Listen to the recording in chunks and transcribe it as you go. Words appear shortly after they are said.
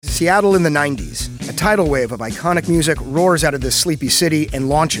Seattle in the 90s. A tidal wave of iconic music roars out of this sleepy city and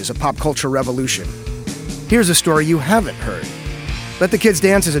launches a pop culture revolution. Here's a story you haven't heard. Let the Kids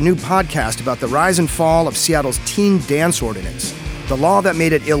Dance is a new podcast about the rise and fall of Seattle's teen dance ordinance, the law that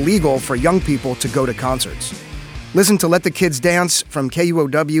made it illegal for young people to go to concerts. Listen to Let the Kids Dance from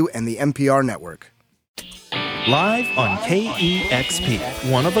KUOW and the NPR network. Live on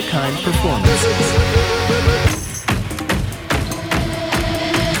KEXP, one-of-a-kind performances.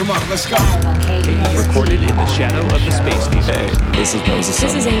 Come on, let's go. Recorded in the shadow of the Space Needle. Hey, this is Moses.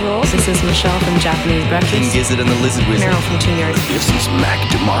 This is April. This is Michelle from Japanese Breakfast. King Gizzard and the Lizard Wizard. Meryl from Teen Yards. This is Mac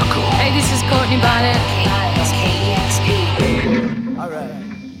DeMarco. Hey, this is Courtney Bonnet. KEXP. All right.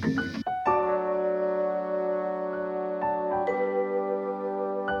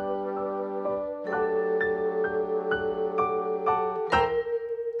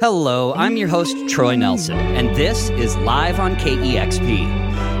 Hello, I'm your host, Troy Nelson, and this is Live on KEXP.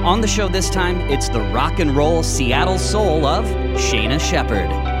 On the show this time, it's the rock and roll Seattle soul of Shayna Shepherd.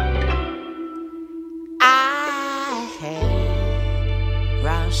 I hate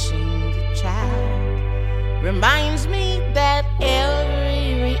rushing the track. Reminds me that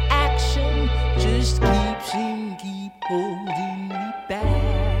every reaction just keeps holding me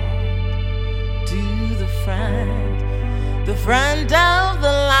back to the front of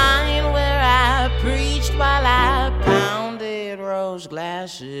the line where I preached while I pounded rose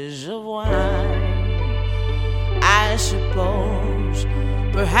glasses of wine. I suppose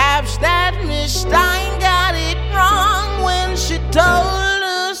perhaps that Miss Stein got it wrong when she told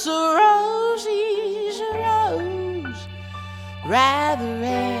us a rosie's a rose, rather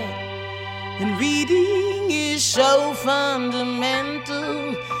red, and reading is so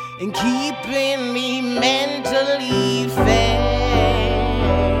fundamental in keeping me mentally fair.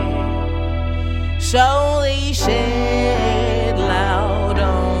 So they said loud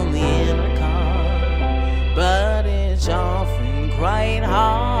on the intercom, but it's often quite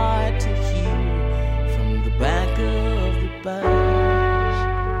hard to hear from the back of the bus.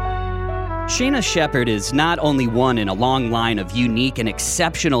 Shayna Shepherd is not only one in a long line of unique and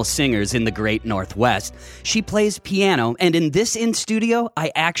exceptional singers in the Great Northwest. She plays piano, and in this in-studio,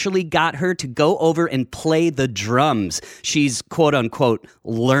 I actually got her to go over and play the drums. She's, quote-unquote,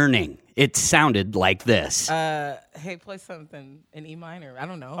 learning. It sounded like this. Hey, play something in E minor. I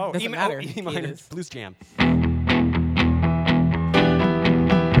don't know. Oh, Doesn't matter. E minor. Blues Jam.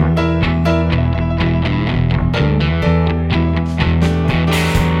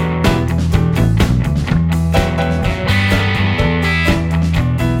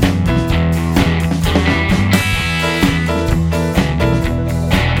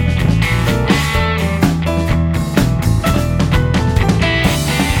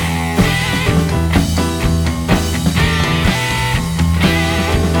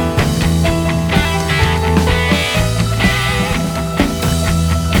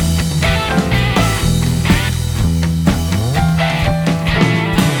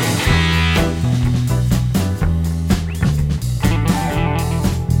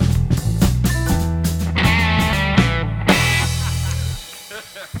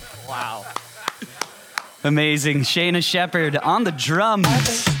 Amazing. Shayna Shepherd on the drums.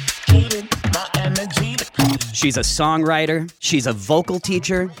 She's a songwriter. She's a vocal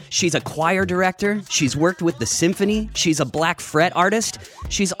teacher. She's a choir director. She's worked with the symphony. She's a black fret artist.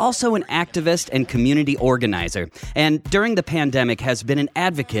 She's also an activist and community organizer. And during the pandemic has been an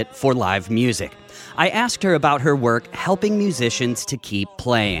advocate for live music. I asked her about her work helping musicians to keep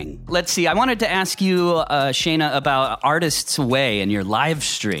playing. Let's see, I wanted to ask you, Shayna, about Artist's Way and your live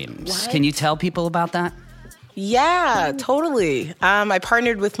streams. What? Can you tell people about that? Yeah, totally. I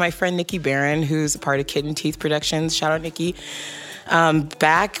partnered with my friend Nikki Barron, who's a part of Kitten Teeth Productions. Shout out, Nikki.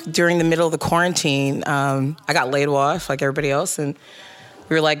 Back during the middle of the quarantine, I got laid off like everybody else, and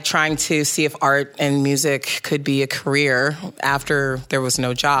we were like trying to see if art and music could be a career after there was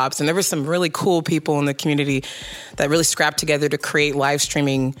no jobs. And there were some really cool people in the community that really scrapped together to create live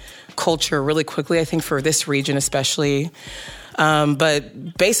streaming culture really quickly, I think for this region especially.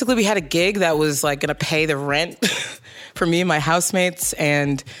 But basically we had a gig that was like gonna pay the rent for me and my housemates,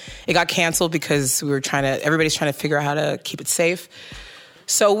 and it got canceled because everybody's trying to figure out how to keep it safe.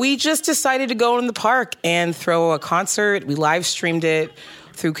 So we just decided to go in the park and throw a concert. We live streamed it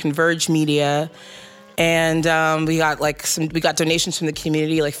through Converge Media, and we got donations from the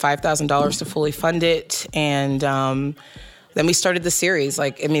community, like $5,000 to fully fund it, and then we started the series.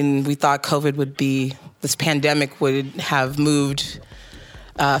 We thought this pandemic would have moved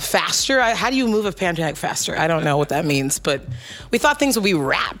faster. How do you move a pandemic faster? I don't know what that means, but we thought things would be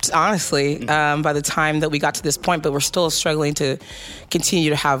wrapped, honestly, by the time that we got to this point, but we're still struggling to continue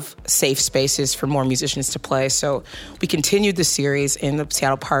to have safe spaces for more musicians to play. So we continued the series in the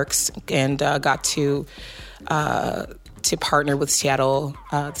Seattle parks and got to partner with Seattle,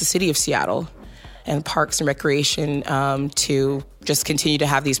 the city of Seattle, and Parks and Recreation to just continue to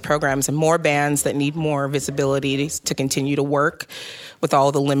have these programs and more bands that need more visibility to continue to work with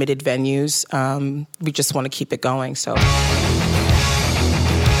all the limited venues. We just want to keep it going. So.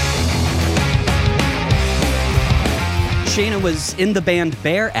 Shayna was in the band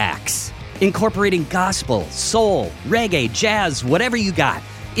Bear Axe, incorporating gospel, soul, reggae, jazz, whatever you got,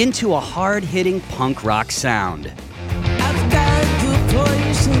 into a hard-hitting punk rock sound. I've got good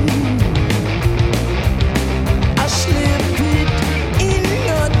poison. I slip it in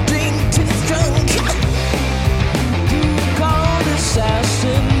your drink to drunk. You called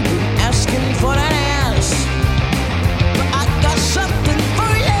assassin, asking for that ass. But I got something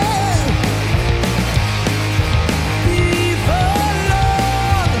for you. Before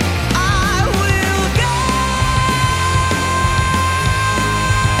long, I will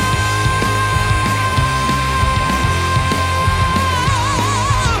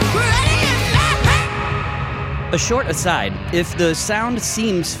A short aside, if the sound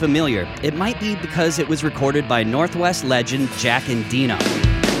seems familiar, it might be because it was recorded by Northwest legend Jack Endino.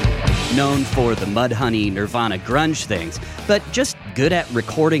 Known for the Mudhoney Nirvana grunge things, but just good at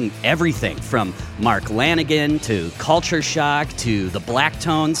recording everything from Mark Lanigan to Culture Shock to the Black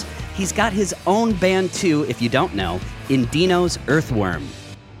Tones. He's got his own band too, if you don't know, Endino's Earthworm.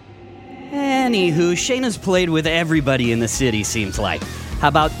 Anywho, Shayna's played with everybody in the city, seems like. How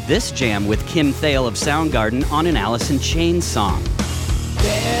about this jam with Kim Thale of Soundgarden on an Alice in Chains song?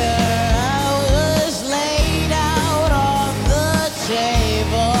 There I was laid out on the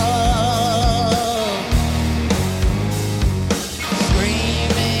table,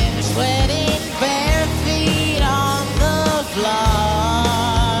 screaming, sweating, bare feet on the floor.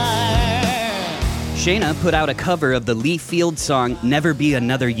 Shayna put out a cover of the Lee Field song Never Be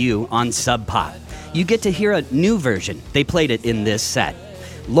Another You on Sub Pop. You get to hear a new version. They played it in this set.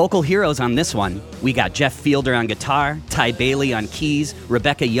 Local heroes on this one, we got Jeff Fielder on guitar, Ty Bailey on keys,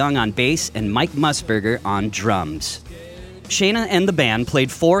 Rebecca Young on bass, and Mike Musburger on drums. Shayna and the band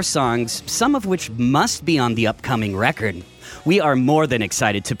played 4 songs, some of which must be on the upcoming record. We are more than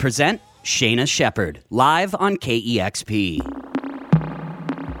excited to present Shayna Shepherd, live on KEXP.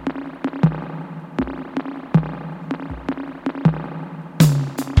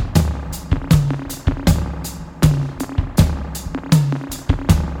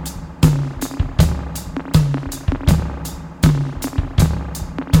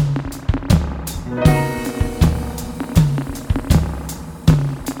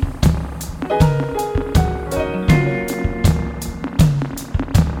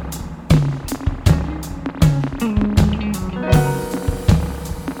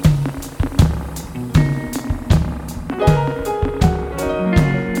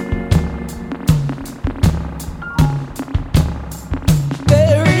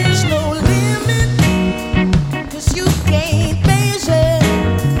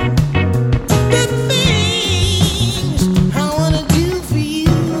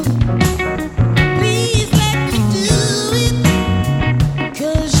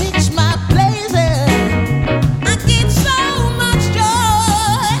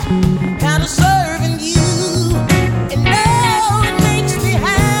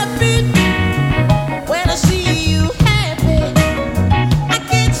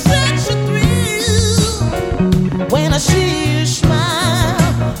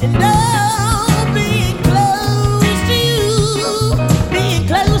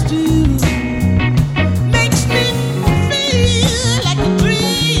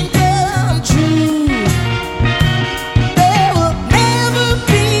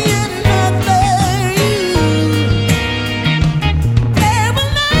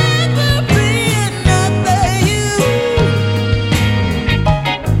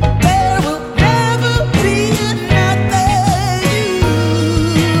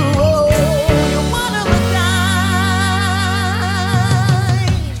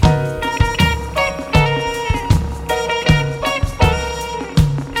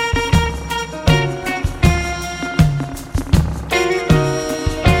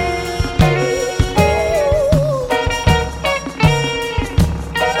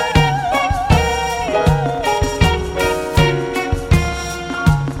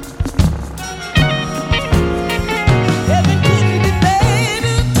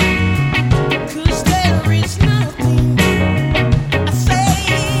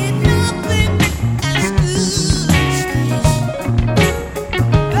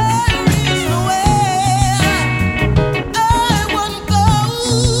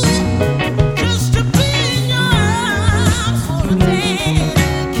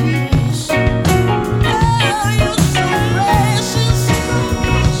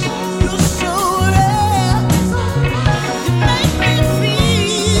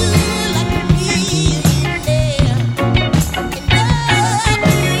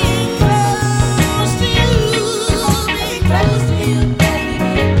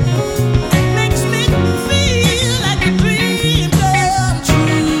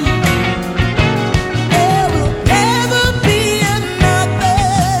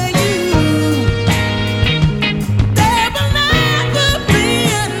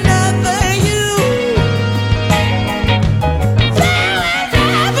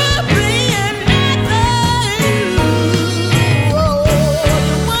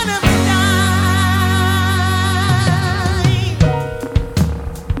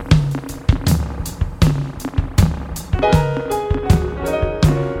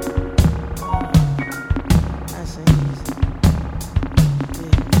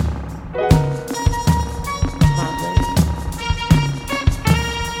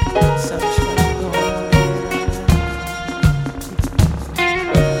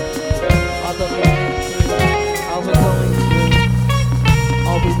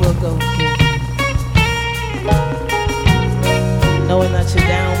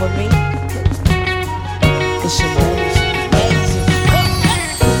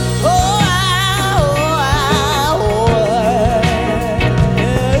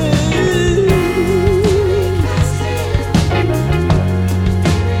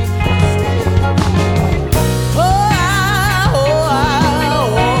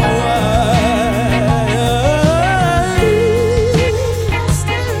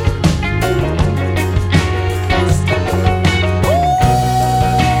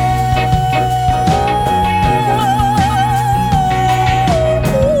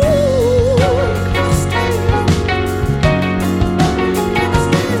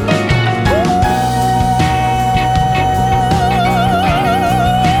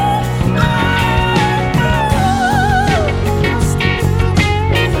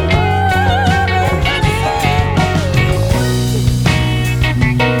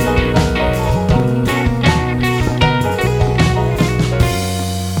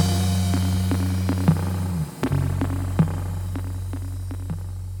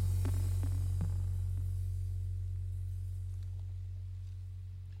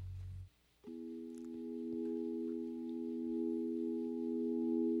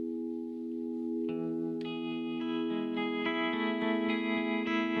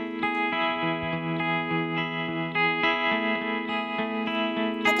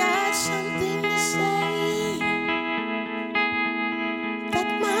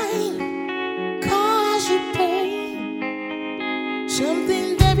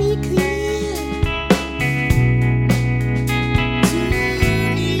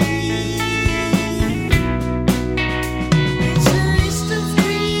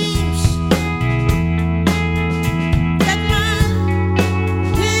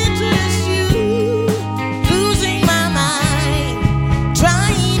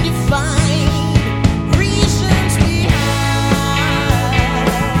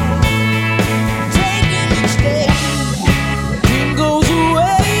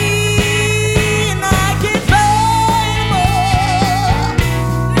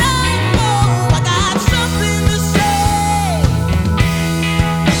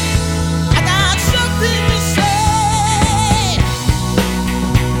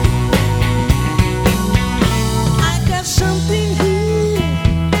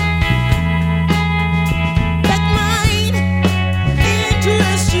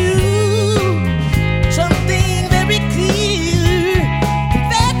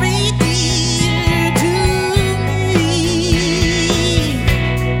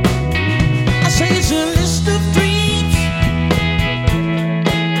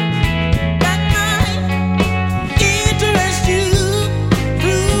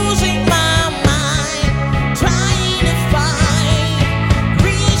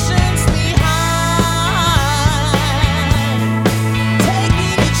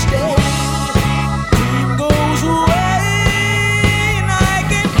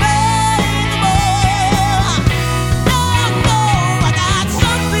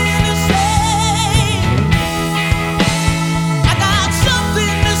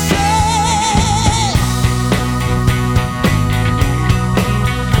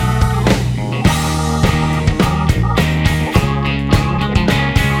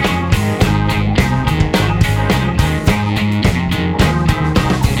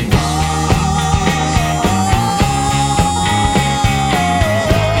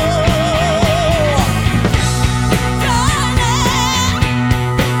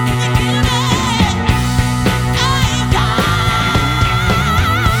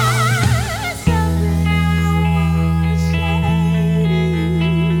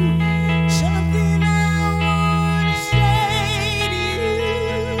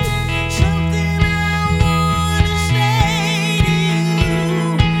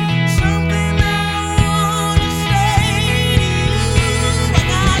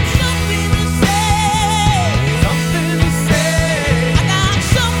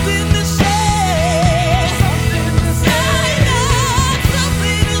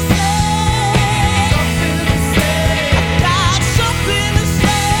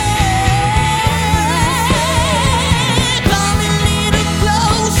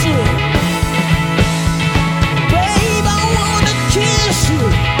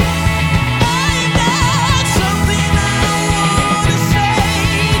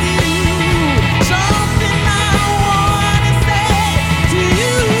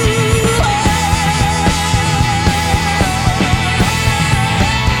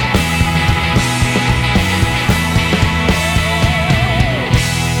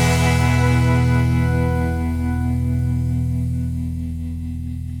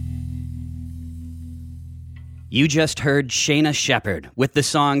 You just heard Shayna Shepherd with the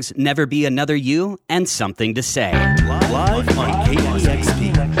songs Never Be Another You and Something to Say. Live on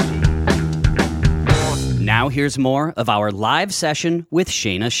KEXP. Now here's more of our live session with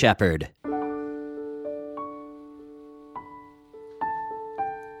Shayna Shepherd.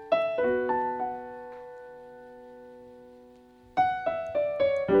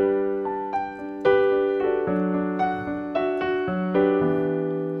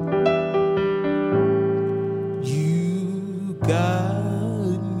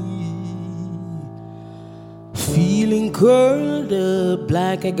 Curled up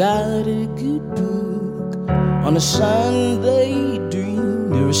like I got a good book on a Sunday dream.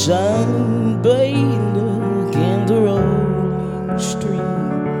 There was sunbathed look in the rolling stream.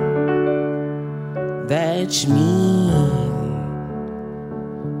 That's me.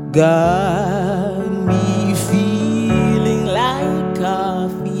 Got me feeling like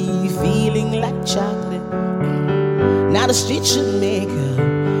coffee, feeling like chocolate. Not a stitch of makeup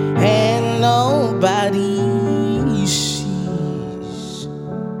and nobody sees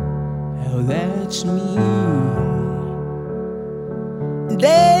how that's me. And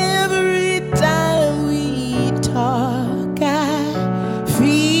every time we talk, I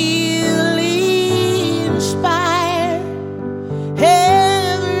feel inspired.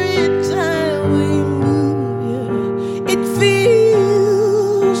 Every time we move, it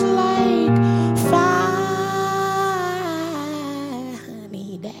feels like fire.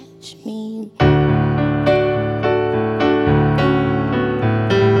 Honey, that's me.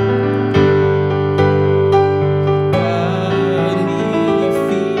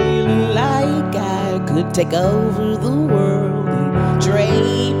 take over the world and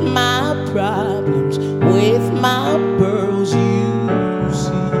drape my problems with my pearls. You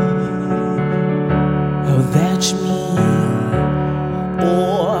see, oh, that's me.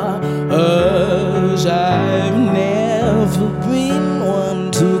 Or as I've never been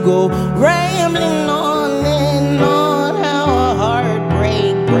one to go rambling on and on how a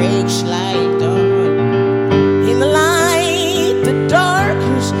heartbreak breaks like dawn. In the light, the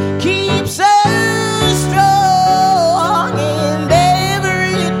darkness keeps us strong, and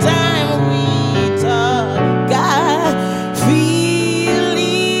every time we talk, I feel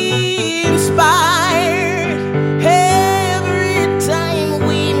inspired. Every time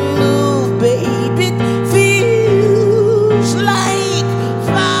we move, baby, it feels like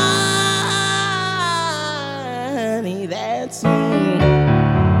fun. That's me.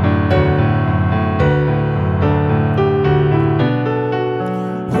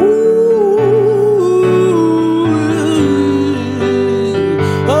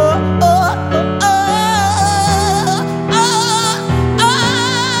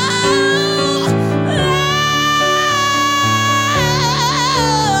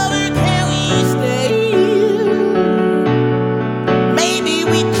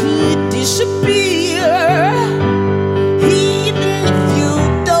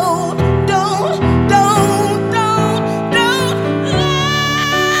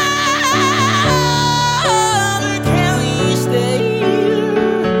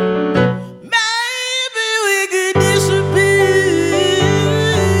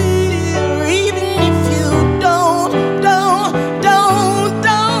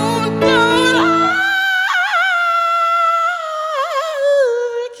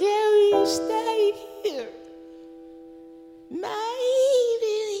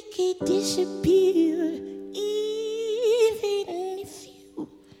 Disappear, even if you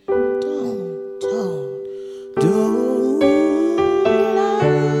don't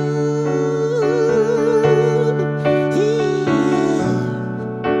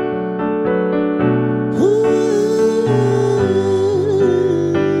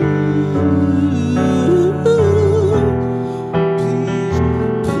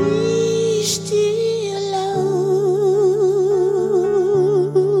please still love.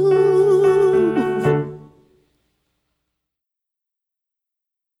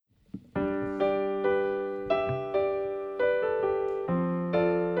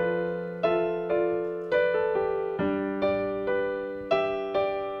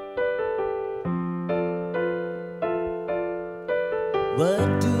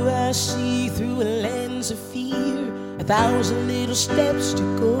 What do I see through a lens of fear? 1,000 little steps to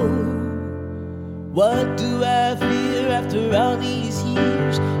go. What do I fear after all these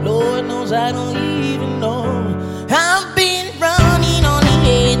years? Lord knows I don't even know. I've been running on the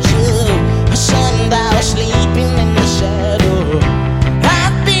edge of a sundial, sleeping in the shadow.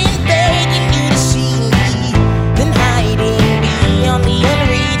 I've been begging you to see me, then hiding beyond the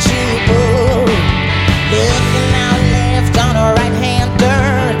unreachable. Looking out left on a right-hand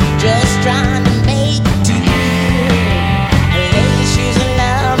turn, just trying to make it to you. Issues of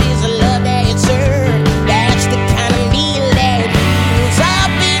love is a love that it's earned. That's the kind of meal that it feels.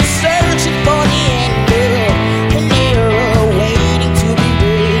 I've been searching for the end of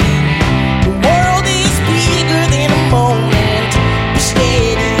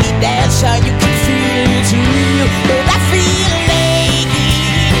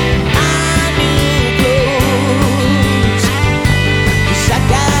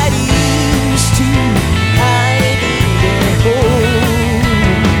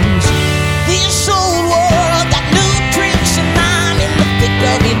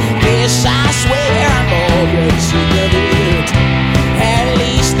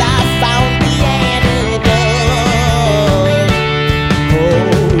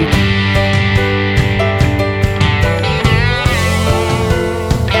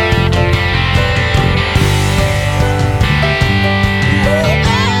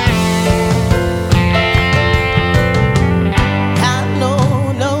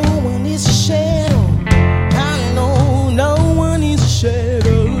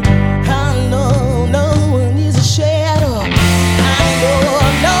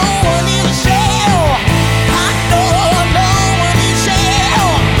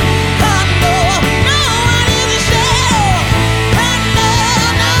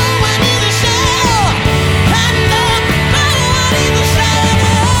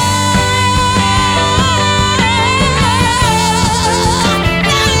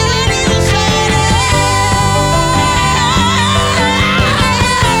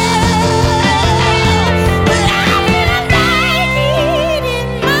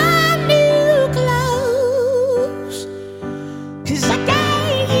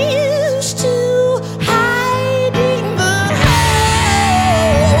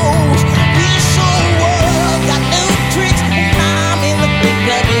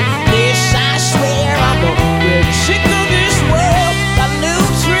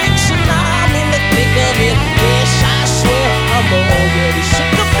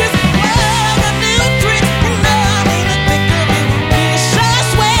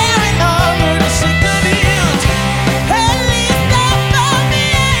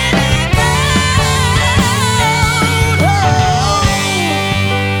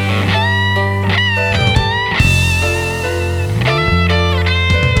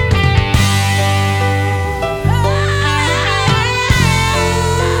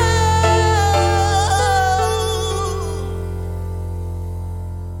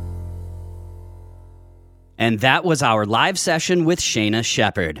And that was our live session with Shayna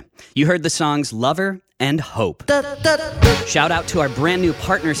Shepherd. You heard the songs Lover and Hope. Shout out to our brand new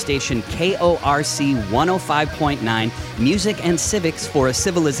partner station, KORC 105.9, Music and Civics for a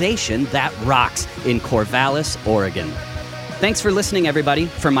Civilization That Rocks in Corvallis, Oregon. Thanks for listening, everybody.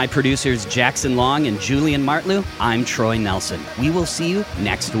 For my producers Jackson Long and Julian Martlew, I'm Troy Nelson. We will see you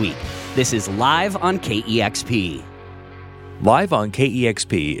next week. This is Live on KEXP. Live on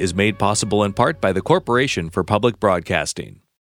KEXP is made possible in part by the Corporation for Public Broadcasting.